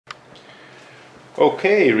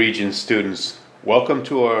Okay, Regents students, welcome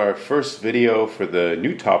to our first video for the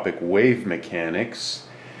new topic, wave mechanics.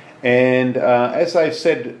 And as I've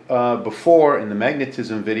said before in the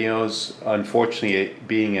magnetism videos, unfortunately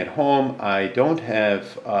being at home, I don't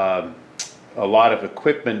have a lot of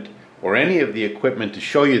equipment or any of the equipment to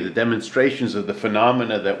show you the demonstrations of the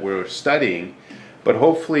phenomena that we're studying. But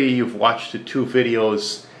hopefully you've watched the two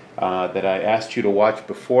videos that I asked you to watch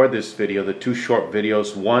before this video, the two short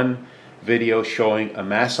videos. One video showing a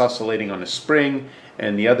mass oscillating on a spring,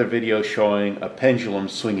 and the other video showing a pendulum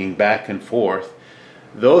swinging back and forth.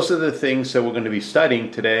 Those are the things that we're going to be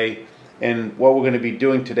studying today, and what we're going to be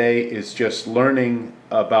doing today is just learning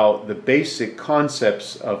about the basic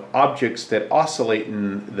concepts of objects that oscillate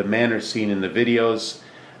in the manner seen in the videos.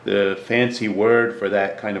 The fancy word for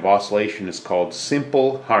that kind of oscillation is called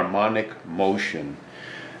simple harmonic motion.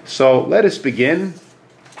 So let us begin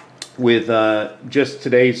with just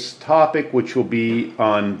today's topic, which will be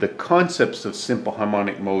on the concepts of simple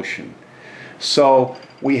harmonic motion. So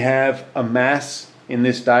we have a mass in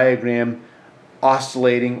this diagram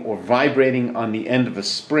oscillating or vibrating on the end of a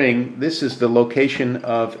spring. This is the location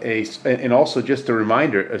of and also just a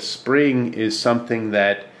reminder, a spring is something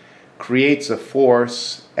that creates a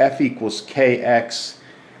force, F equals kx,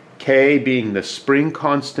 k being the spring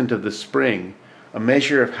constant of the spring, a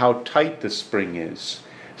measure of how tight the spring is.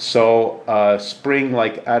 So a spring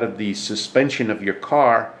like out of the suspension of your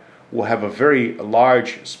car will have a very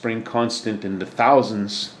large spring constant in the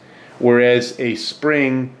thousands, whereas a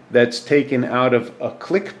spring that's taken out of a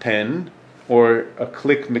click pen or a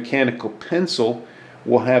click mechanical pencil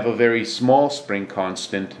will have a very small spring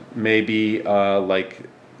constant, maybe like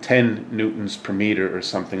 10 newtons per meter or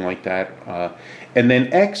something like that. And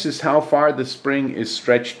then x is how far the spring is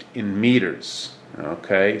stretched in meters.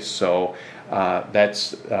 Okay, so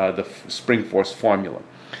that's the spring force formula.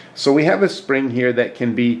 So we have a spring here that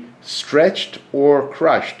can be stretched or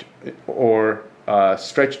crushed, or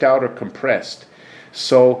stretched out or compressed.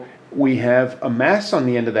 So we have a mass on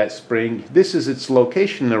the end of that spring. This is its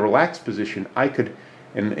location in the relaxed position. I could,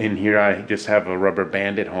 and here I just have a rubber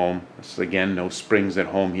band at home. So again, no springs at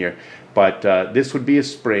home here. But this would be a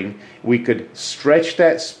spring. We could stretch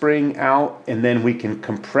that spring out, and then we can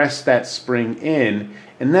compress that spring in.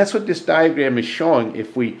 And that's what this diagram is showing.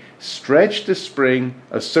 If we stretch the spring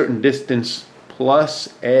a certain distance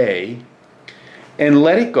plus a and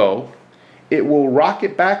let it go, it will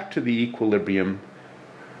rocket back to the equilibrium,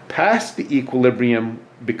 past the equilibrium,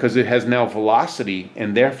 because it has now velocity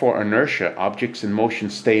and therefore inertia. Objects in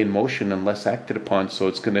motion stay in motion unless acted upon. So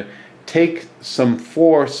it's going to take some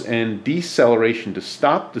force and deceleration to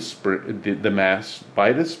stop the mass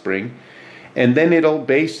by the spring, and then it'll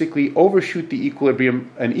basically overshoot the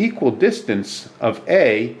equilibrium an equal distance of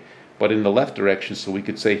a, but in the left direction. So we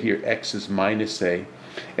could say here x is minus a.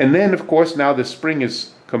 And then of course now the spring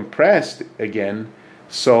is compressed again,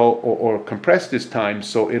 so or compressed this time,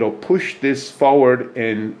 so it'll push this forward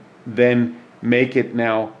and then make it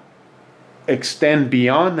now extend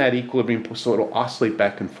beyond that equilibrium, so it'll oscillate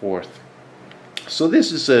back and forth. So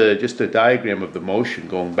this is just a diagram of the motion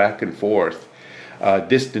going back and forth.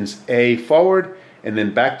 Distance a forward, and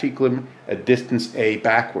then back to equilibrium, a distance a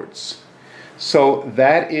backwards. So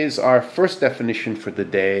that is our first definition for the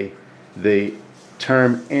day, the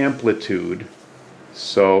term amplitude.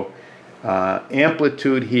 So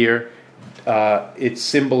amplitude here, its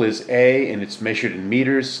symbol is A, and it's measured in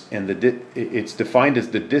meters, and it's defined as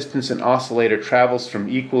the distance an oscillator travels from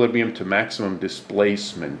equilibrium to maximum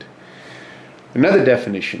displacement. Another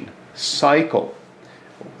definition, cycle.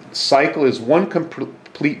 Cycle is one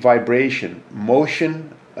complete vibration,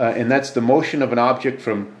 motion, and that's the motion of an object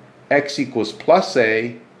from x equals plus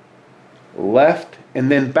a, left,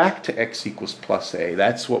 and then back to x equals plus a.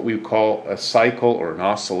 That's what we call a cycle, or an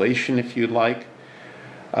oscillation if you'd like.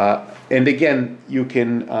 And again, you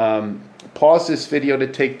can pause this video to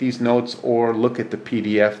take these notes, or look at the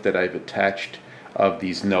PDF that I've attached of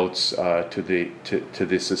these notes to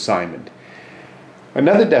this assignment.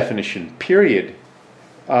 Another definition, period.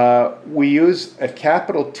 We use a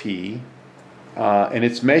capital T, and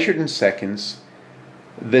it's measured in seconds.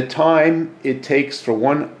 The time it takes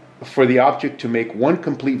for the object to make one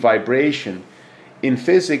complete vibration. In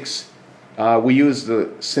physics, we use the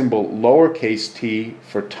symbol lowercase t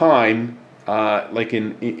for time, like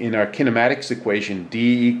in our kinematics equation,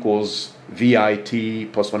 d equals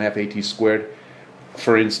vit plus 1/2 at squared,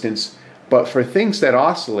 for instance. But for things that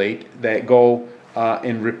oscillate, that go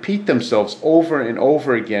and repeat themselves over and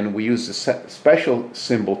over again, we use a special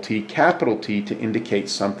symbol T, capital T, to indicate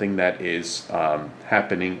something that is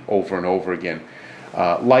happening over and over again.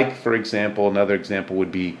 Like, for example, another example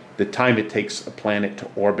would be the time it takes a planet to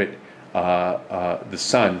orbit the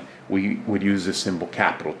sun. We would use the symbol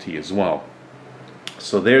capital T as well.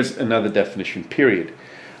 So there's another definition, period.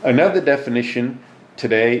 Another definition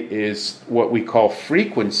today is what we call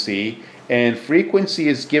frequency, and frequency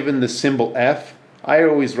is given the symbol F. I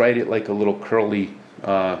always write it like a little curly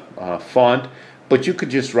font, but you could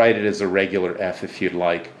just write it as a regular F if you'd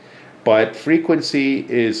like. But frequency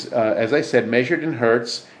is, as I said, measured in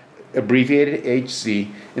hertz, abbreviated Hz,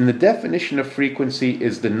 and the definition of frequency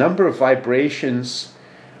is the number of vibrations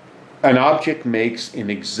an object makes in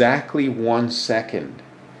exactly 1 second.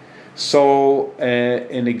 So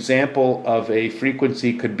an example of a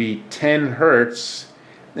frequency could be 10 hertz,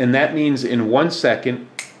 and that means in 1 second,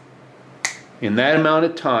 in that amount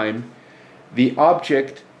of time, the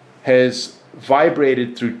object has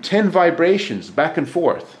vibrated through 10 vibrations back and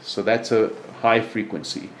forth. So that's a high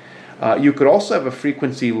frequency. You could also have a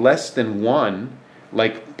frequency less than 1,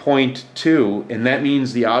 like 0.2, and that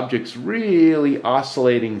means the object's really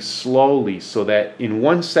oscillating slowly, so that in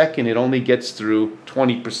 1 second it only gets through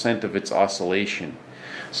 20% of its oscillation.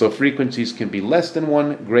 So frequencies can be less than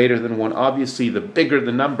 1, greater than 1. Obviously, the bigger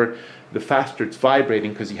the number, the faster it's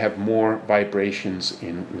vibrating, because you have more vibrations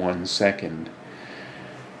in 1 second.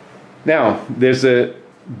 Now, there's a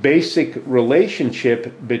basic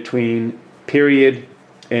relationship between period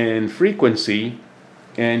and frequency,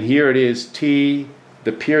 and here it is, T,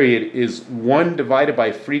 the period, is 1 divided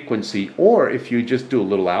by frequency, or if you just do a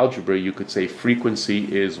little algebra, you could say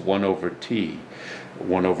frequency is 1 over T,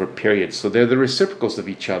 1 over period. So they're the reciprocals of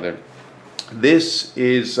each other. This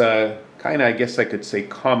is kind of, I guess I could say,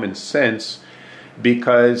 common sense,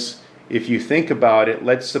 because if you think about it,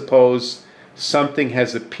 let's suppose something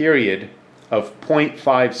has a period of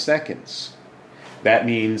 0.5 seconds. That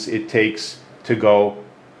means it takes to go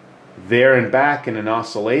there and back in an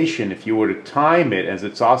oscillation. If you were to time it as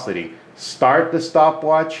it's oscillating, start the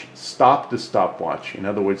stopwatch, stop the stopwatch. In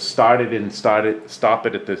other words, start it and stop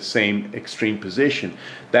it at the same extreme position.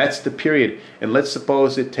 That's the period. And let's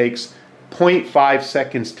suppose it takes 0.5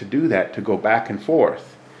 seconds to do that, to go back and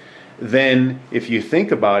forth. Then if you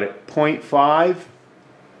think about it, 0.5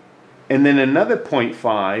 and then another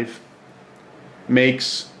 0.5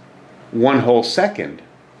 makes 1 whole second.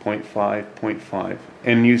 0.5, 0.5.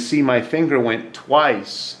 And you see my finger went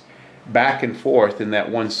twice back and forth in that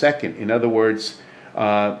 1 second. In other words,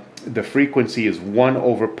 the frequency is 1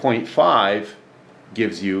 over 0.5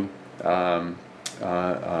 gives you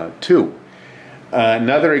 2.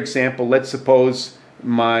 Another example, let's suppose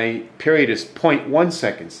my period is 0.1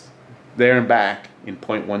 seconds, there and back in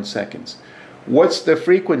 0.1 seconds. What's the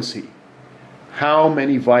frequency? How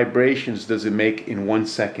many vibrations does it make in 1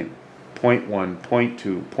 second? 0.1,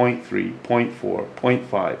 0.2, 0.3, 0.4,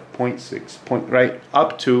 0.5, 0.6, right?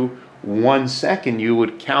 Up to 1 second, you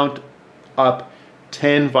would count up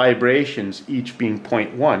 10 vibrations, each being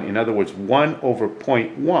 0.1. In other words, 1 over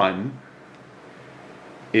 0.1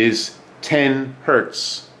 is 10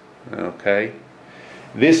 hertz. Okay?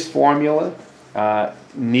 This formula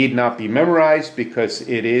need not be memorized because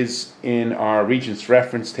it is in our Regents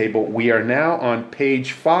reference table. We are now on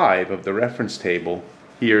page 5 of the reference table.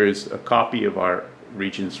 Here is a copy of our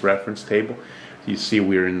Regents reference table. You see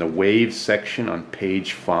we're in the waves section on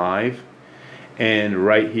page 5. And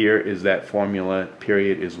right here is that formula.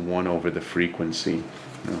 Period is 1 over the frequency.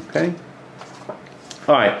 Okay?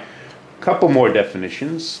 All right. A couple more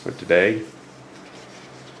definitions for today.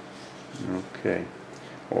 Okay.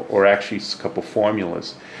 Or actually a couple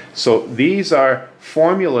formulas. So these are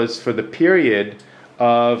formulas for the period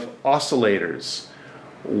of oscillators.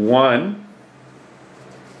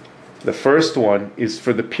 The first one is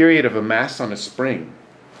for the period of a mass on a spring.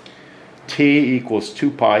 T equals 2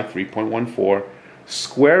 pi, 3.14,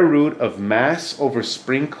 square root of mass over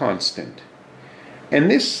spring constant. And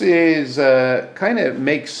this is kind of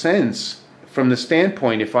makes sense from the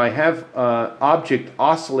standpoint, if I have an object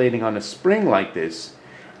oscillating on a spring like this,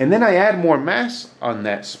 and then I add more mass on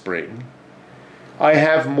that spring, I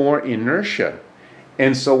have more inertia.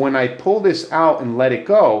 And so when I pull this out and let it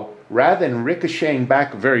go, rather than ricocheting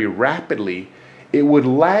back very rapidly, it would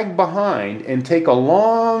lag behind and take a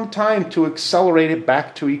long time to accelerate it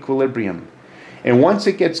back to equilibrium. And once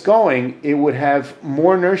it gets going, it would have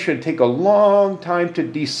more inertia and take a long time to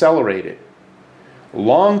decelerate it.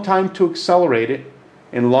 Long time to accelerate it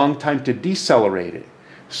and long time to decelerate it.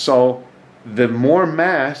 So the more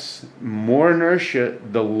mass, more inertia,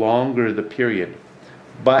 the longer the period.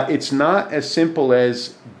 But it's not as simple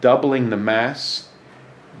as doubling the mass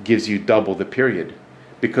gives you double the period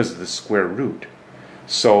because of the square root.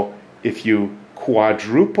 So if you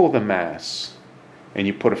quadruple the mass, and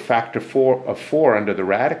you put a factor of 4 under the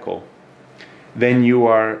radical, then you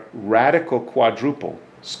are radical quadruple.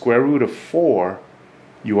 Square root of 4,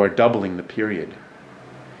 you are doubling the period.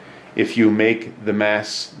 If you make the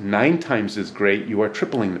mass 9 times as great, you are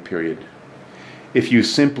tripling the period. If you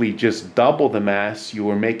simply just double the mass, you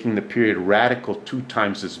are making the period radical 2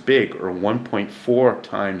 times as big, or 1.4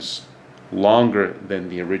 times longer than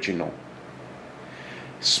the original.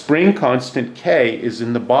 Spring constant K is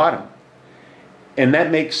in the bottom. And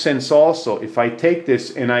that makes sense also. If I take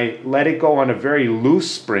this and I let it go on a very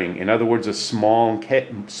loose spring, in other words, a small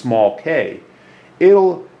k,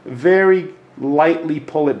 it'll very lightly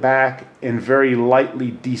pull it back and very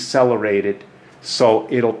lightly decelerate it. So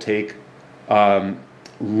it'll take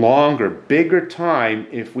longer, bigger time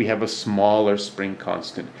if we have a smaller spring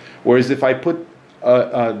constant. Whereas if I put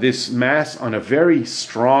this mass on a very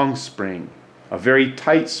strong spring, a very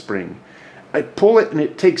tight spring, I pull it and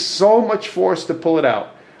it takes so much force to pull it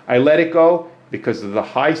out. I let it go because of the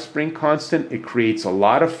high spring constant. It creates a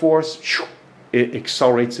lot of force. It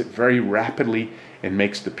accelerates it very rapidly and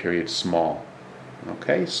makes the period small.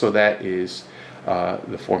 Okay, so that is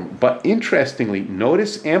the formula. But interestingly,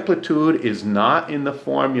 notice amplitude is not in the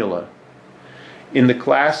formula. In the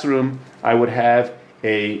classroom, I would have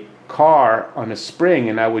a car on a spring,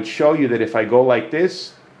 and I would show you that if I go like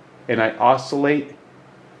this and I oscillate,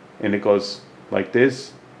 and it goes like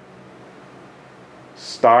this,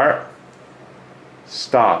 start,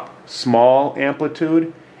 stop, small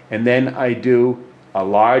amplitude, and then I do a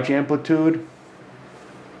large amplitude,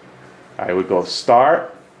 I would go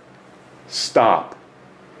start, stop.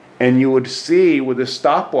 And you would see with a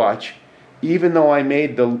stopwatch, even though I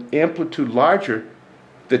made the amplitude larger,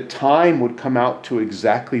 the time would come out to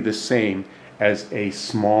exactly the same as a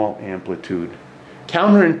small amplitude.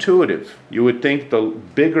 Counterintuitive. You would think the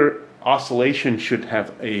bigger oscillation should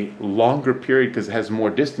have a longer period because it has more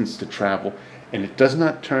distance to travel, and it does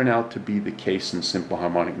not turn out to be the case in simple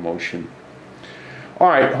harmonic motion. All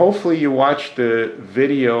right, hopefully you watched the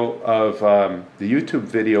video of the YouTube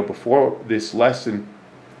video before this lesson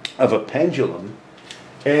of a pendulum.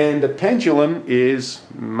 And the pendulum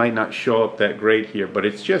might not show up that great here, but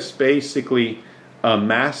it's just basically a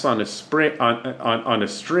mass on a spring on a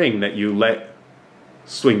string that you let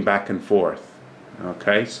swing back and forth.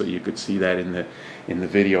 Okay, so you could see that in the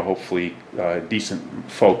video, hopefully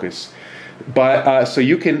decent focus. But so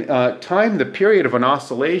you can time the period of an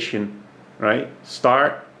oscillation, right?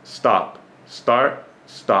 Start, stop, start,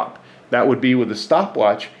 stop. That would be with a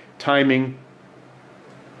stopwatch timing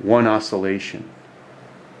one oscillation,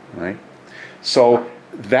 right? So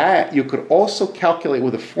that you could also calculate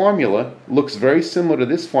with a formula. Looks very similar to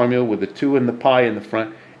this formula with the 2 and the pi in the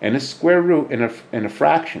front and a square root and a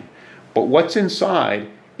fraction. But what's inside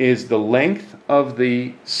is the length of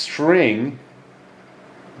the string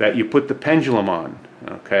that you put the pendulum on.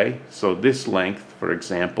 Okay, so this length, for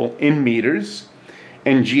example, in meters,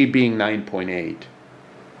 and G being 9.8.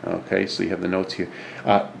 Okay, so you have the notes here.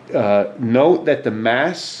 Note that the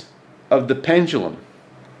mass of the pendulum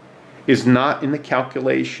is not in the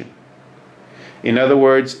calculation. In other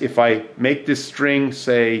words, if I make this string,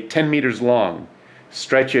 say, 10 meters long,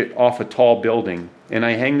 stretch it off a tall building, and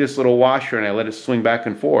I hang this little washer and I let it swing back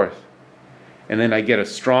and forth, and then I get a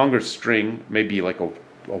stronger string, maybe like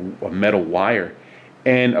a metal wire,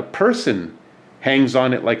 and a person hangs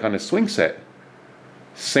on it like on a swing set.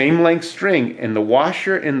 Same length string, and the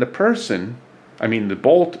washer and the person, the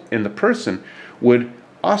bolt and the person would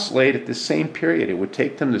oscillate at the same period. It would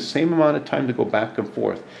take them the same amount of time to go back and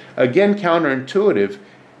forth. Again, counterintuitive.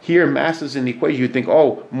 Here, mass is in the equation. You think,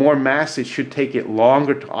 oh, more mass, it should take it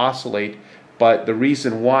longer to oscillate. But the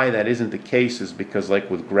reason why that isn't the case is because, like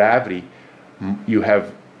with gravity, you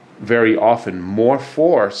have very often more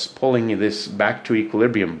force pulling this back to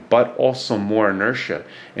equilibrium, but also more inertia.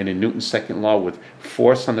 And in Newton's second law, with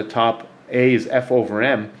force on the top, A is F over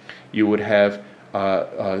m, you would have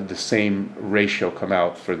the same ratio come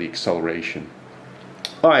out for the acceleration.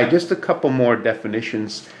 All right, just a couple more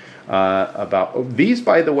definitions about these.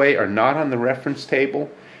 By the way, are not on the reference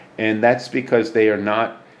table, and that's because they are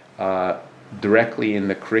not directly in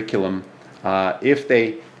the curriculum. If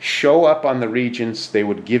they show up on the Regents, they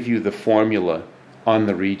would give you the formula on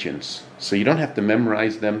the Regents. So you don't have to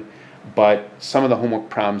memorize them, but some of the homework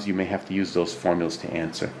problems you may have to use those formulas to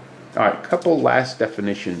answer. All right, couple last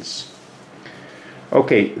definitions.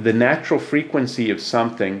 Okay, the natural frequency of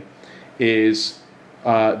something is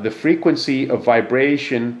the frequency of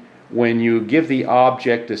vibration when you give the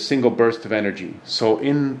object a single burst of energy. So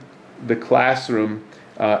in the classroom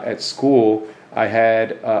at school,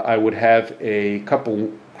 I would have a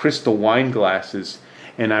couple crystal wine glasses,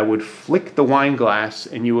 and I would flick the wine glass,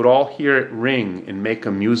 and you would all hear it ring and make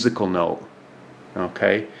a musical note.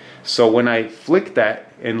 Okay? So when I flick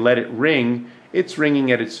that and let it ring, it's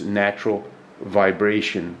ringing at its natural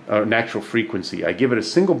vibration, or natural frequency. I give it a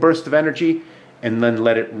single burst of energy and then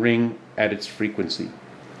let it ring at its frequency.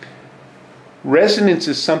 Resonance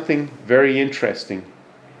is something very interesting.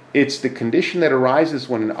 It's the condition that arises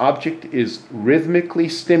when an object is rhythmically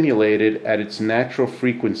stimulated at its natural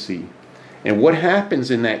frequency. And what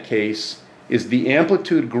happens in that case is the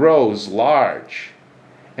amplitude grows large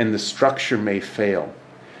and the structure may fail.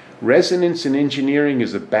 Resonance in engineering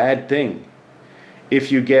is a bad thing.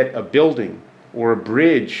 If you get a building or a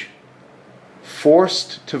bridge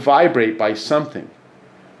forced to vibrate by something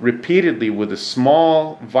repeatedly with a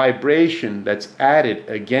small vibration that's added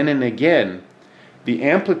again and again, the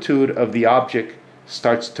amplitude of the object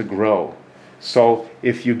starts to grow. So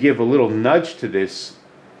if you give a little nudge to this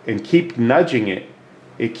and keep nudging it,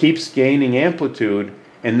 it keeps gaining amplitude,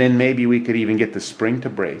 and then maybe we could even get the spring to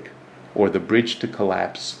break or the bridge to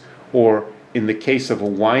collapse. Or in the case of a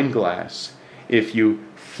wine glass, if you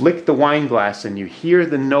flick the wine glass and you hear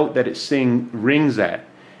the note that it rings at,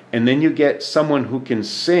 and then you get someone who can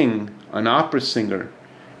sing, an opera singer,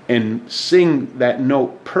 and sing that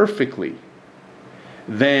note perfectly,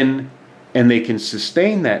 and they can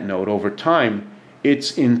sustain that note over time,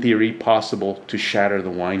 it's in theory possible to shatter the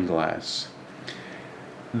wine glass.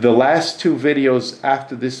 The last two videos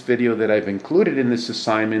after this video that I've included in this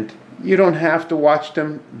assignment, you don't have to watch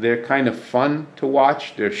them. They're kind of fun to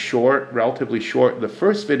watch. They're short, relatively short. The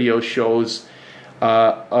first video shows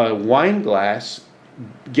a wine glass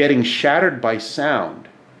getting shattered by sound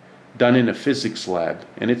done in a physics lab,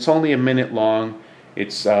 and it's only a minute long.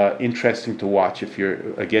 It's interesting to watch. If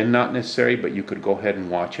you're, again, not necessary, but you could go ahead and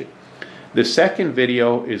watch it. The second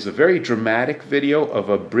video is a very dramatic video of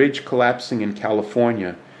a bridge collapsing in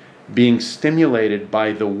California, being stimulated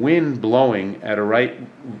by the wind blowing at a right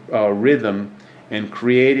rhythm and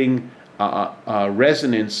creating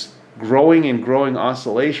resonance, growing and growing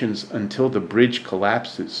oscillations until the bridge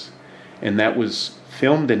collapses. And that was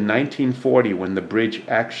filmed in 1940 when the bridge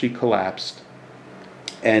actually collapsed.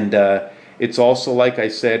 And it's also, like I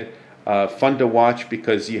said, fun to watch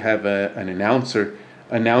because you have an announcer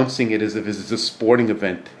announcing it as if it's a sporting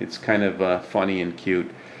event. It's kind of funny and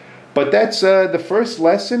cute. But that's the first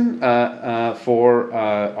lesson for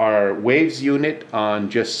our waves unit on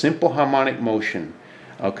just simple harmonic motion.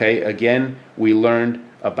 Okay, again, we learned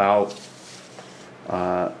about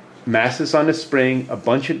masses on a spring, a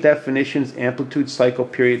bunch of definitions, amplitude, cycle,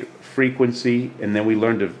 period, frequency, and then we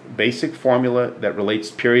learned a basic formula that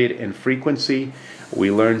relates period and frequency.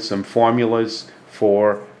 We learned some formulas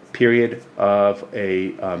for period of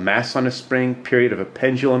a mass on a spring, period of a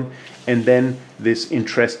pendulum, and then this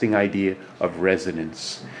interesting idea of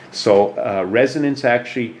resonance. So resonance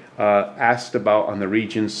actually asked about on the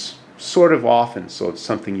Regents sort of often, so it's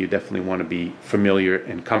something you definitely want to be familiar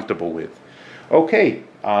and comfortable with. Okay,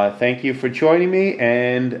 thank you for joining me,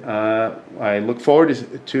 and I look forward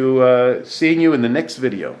to seeing you in the next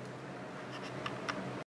video.